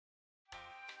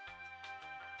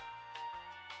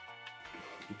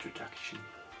introduction.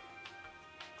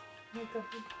 Oh, go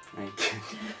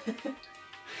ahead.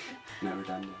 Never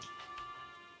done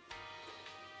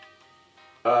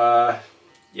that.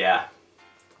 Yeah.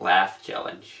 Laugh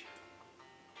challenge.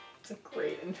 It's a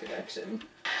great introduction.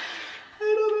 I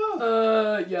don't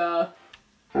know. Yeah.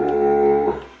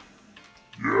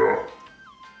 Yeah.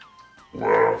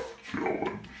 Laugh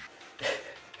challenge.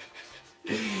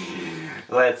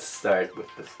 Let's start with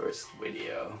the first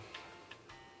video.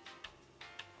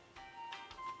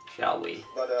 Shall we?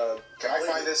 But, can I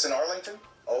find this in Arlington?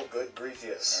 Oh, good grief,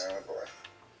 yes. Oh, boy.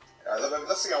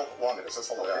 Let's see how long it is. Let's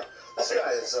hold it out. This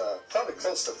guy is probably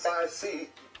close to 5 feet.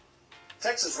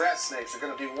 Texas rat snakes are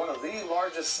going to be one of the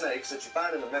largest snakes that you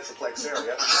find in the Metroplex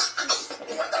area.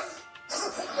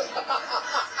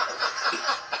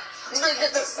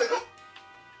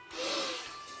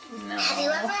 No. Have you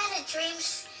ever had a dream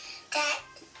that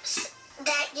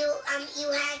you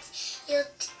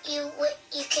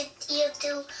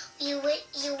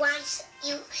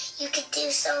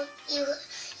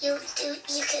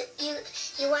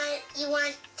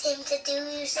want him to do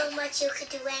you so much you could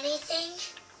do anything?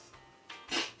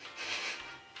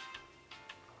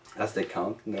 Does they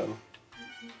count? No.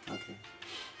 Okay.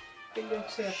 I think you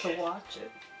actually have to watch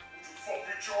it.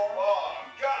 Oh,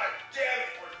 God damn it!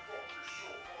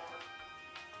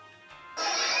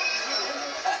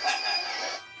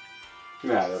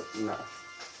 No, no.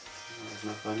 That's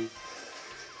not funny.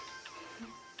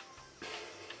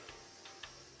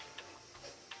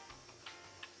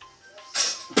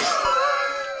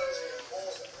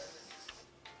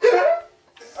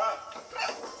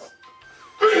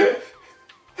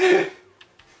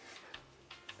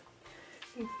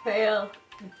 You fail.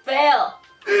 You fail!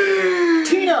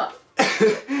 Tina!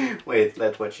 Wait,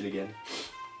 let's watch it again.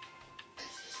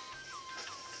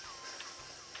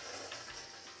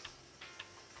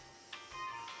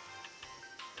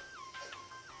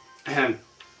 Ahem.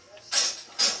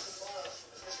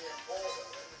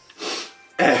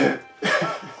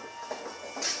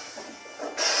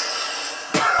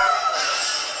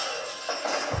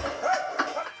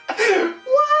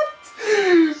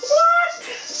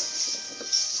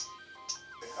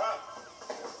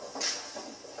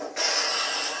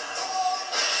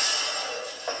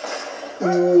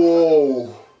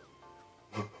 Whoa!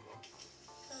 I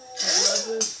love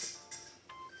this.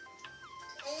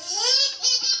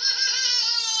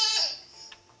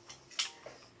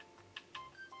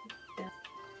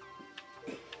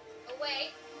 Away.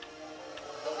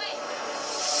 Away.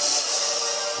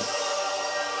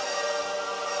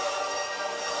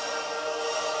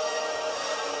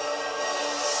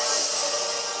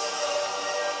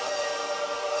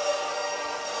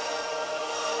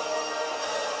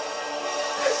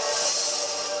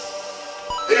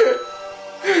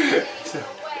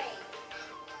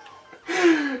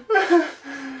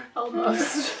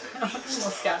 Almost.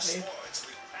 Almost got me.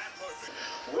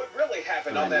 What really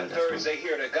happened I on know that this Thursday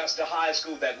here at Augusta High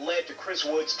School that led to Chris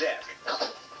Wood's death?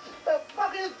 The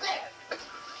fuck is that?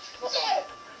 Yeah.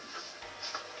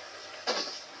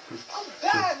 I'm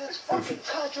dying in this fucking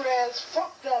country ass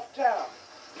fucked up town.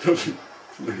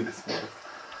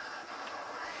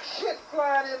 Shit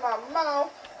flying in my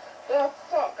mouth. The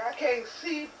fuck? I can't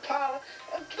see pollen.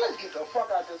 Let's get the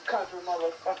fuck out this country,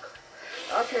 motherfucker.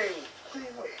 I can't even see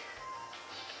me.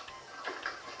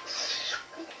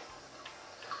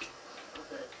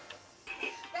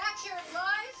 Back here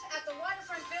live at the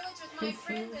Waterfront Village with my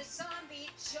friend the zombie,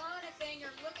 Jonathan.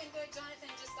 You're looking good.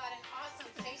 Jonathan just got an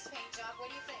awesome face paint job. What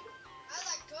do you think? I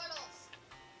like turtles.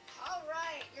 All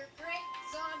right, you're great,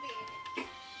 zombie.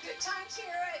 Good times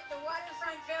here at the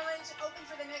Waterfront Village. Open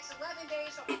for the next 11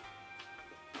 days.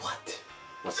 What?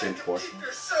 What's important? Keep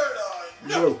your shirt on!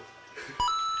 No!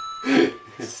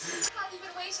 Have you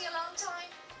been waiting a long time?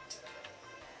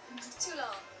 Too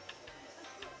long.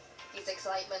 His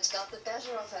excitement got the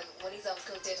better of him when his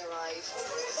uncle did arrive.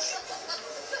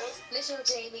 Little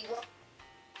Jamie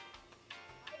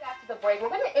Right after the break, we're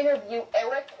going to interview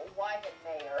Eric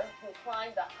Weihenmayer, who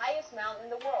climbed the highest mountain in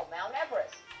the world, Mount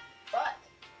Everest. But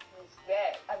he's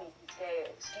gay.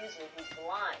 He's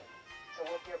blind. So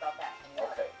we'll hear about that.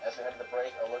 Okay, as we head to the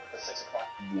break, a look at the 6 o'clock.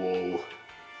 Whoa.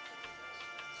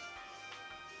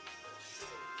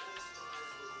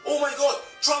 Oh my god!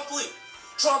 Trampoline!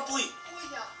 Trampoline!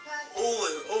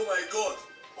 Oh my god!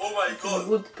 Oh my god!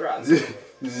 Good brother.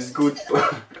 This is good.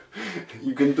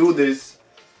 You can do this.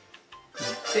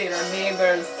 They're our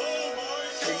neighbors.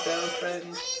 Your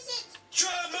girlfriend.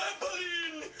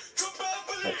 Trampoline!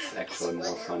 Trampoline! That's actually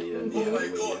more funny than the Oh other my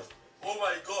video. god! Oh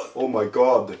my god! Oh my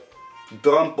god!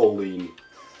 Trampoline!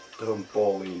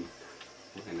 Trampoline.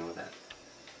 I know that.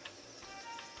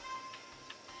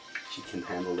 She can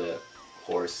handle the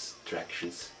horse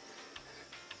tractions.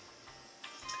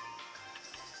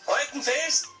 Halten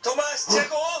fest! Thomas,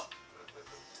 check off!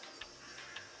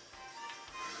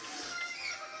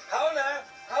 Hau now!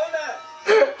 Hau now!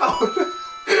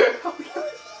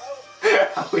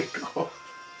 How we go?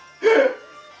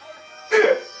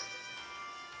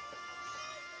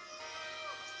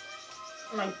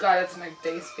 Oh my god, that's my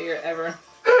biggest fear ever.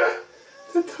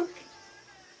 The dog.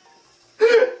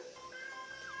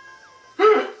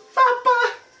 Papa!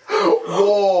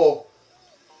 Whoa!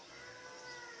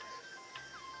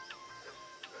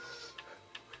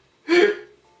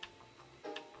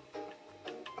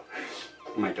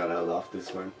 Oh my god, I love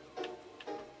this one.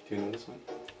 Do you know this one?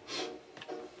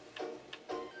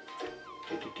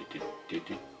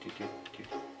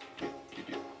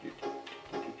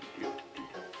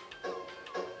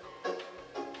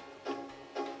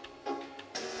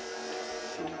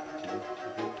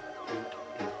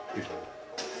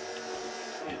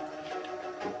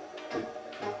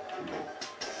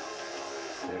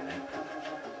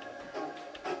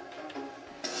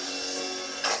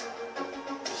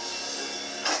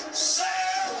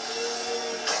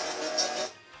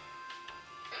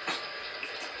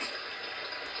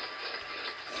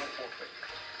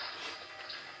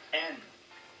 N.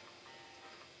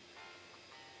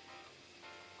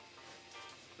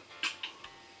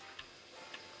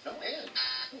 No N.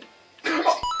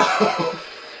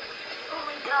 Oh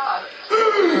my god.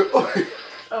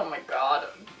 Oh my god.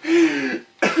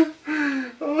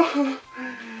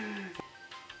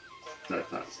 No,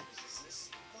 it's not.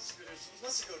 Nasıl görüyorsunuz?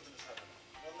 Nasıl gördünüz hanımı?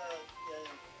 Valla yani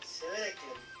severek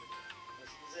geldik.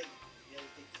 Hoşumuza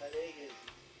geldik, kaleye geldik.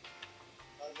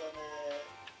 Bazen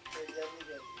gözlerini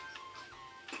geldik.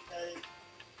 Yani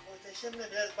muhteşem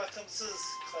de biraz bakımsız,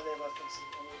 kaleye bakımsız.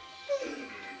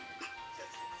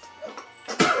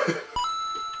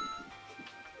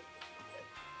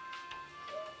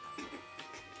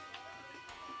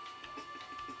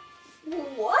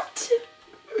 What?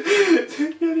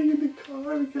 They're getting in the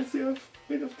car because they're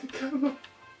afraid of the camera.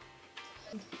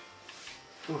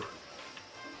 Ooh.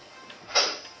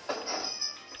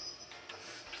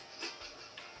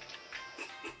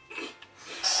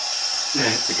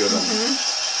 That's a good one.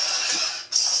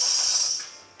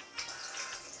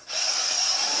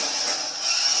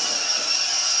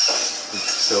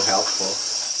 It's so helpful.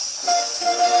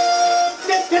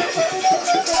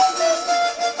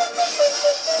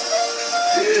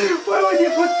 Why would you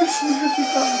put this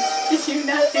music on? Did you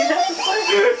not see that before?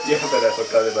 Yeah, but I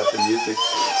forgot about the music.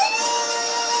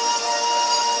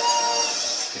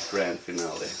 The grand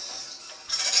finale.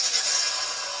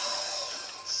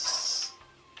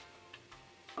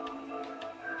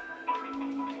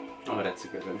 Oh, that's a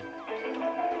good one.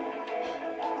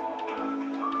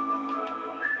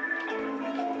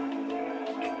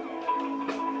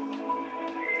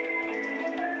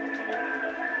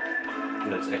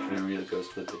 That's actually real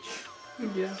ghost footage.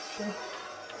 Yeah, sure.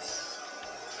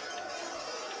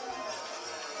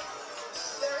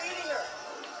 They're eating her!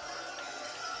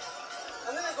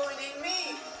 And then they're going to eat me!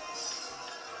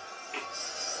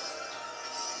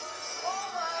 Oh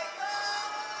my god!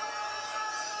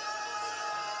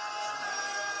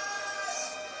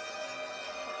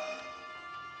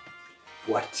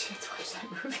 What? Let's watch that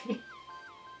movie.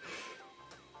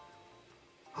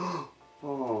 Oh.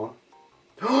 Oh.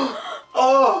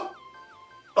 Oh.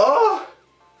 Oh.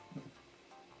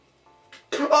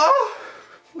 Oh.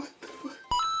 What the fuck?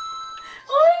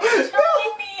 Oh, it's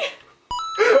attacking me!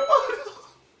 Oh no.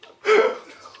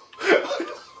 Oh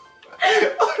no.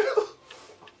 Oh no.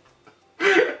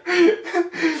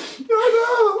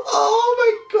 Oh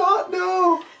my god,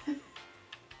 no.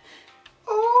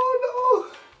 Oh no.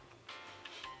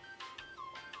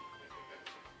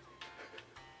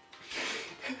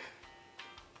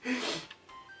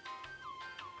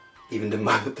 Even the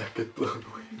mother duck got blown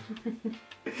away.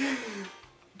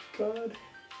 God.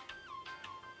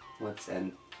 Let's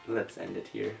end it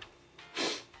here.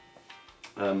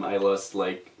 I lost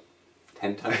like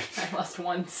 10 times. I lost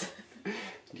once.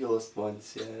 You lost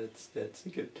once, yeah, that's a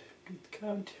good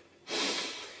count.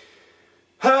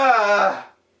 Ha!